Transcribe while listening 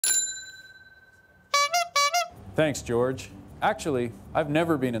Thanks, George. Actually, I've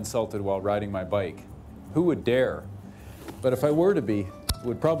never been insulted while riding my bike. Who would dare? But if I were to be, it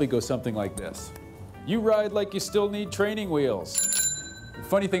would probably go something like this. You ride like you still need training wheels. The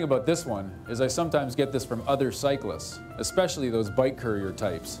funny thing about this one is I sometimes get this from other cyclists, especially those bike courier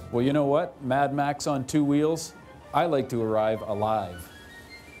types. Well, you know what? Mad Max on 2 wheels? I like to arrive alive.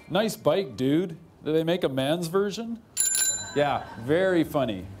 Nice bike, dude. Do they make a man's version? Yeah, very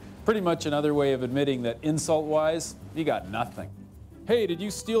funny. Pretty much another way of admitting that insult-wise, you got nothing. Hey, did you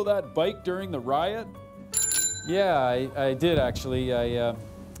steal that bike during the riot? Yeah, I did actually. I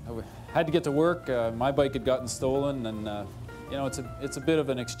had to get to work. My bike had gotten stolen, and you know, it's a bit of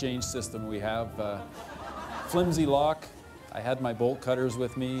an exchange system we have. Flimsy lock. I had my bolt cutters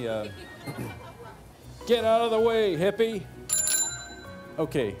with me. Get out of the way, hippie!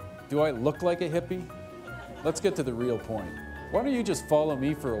 Okay, do I look like a hippie? Let's get to the real point. Why don't you just follow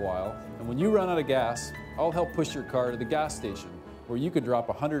me for a while, and when you run out of gas, I'll help push your car to the gas station, where you could drop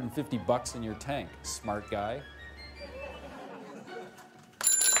 $150 in your tank, smart guy.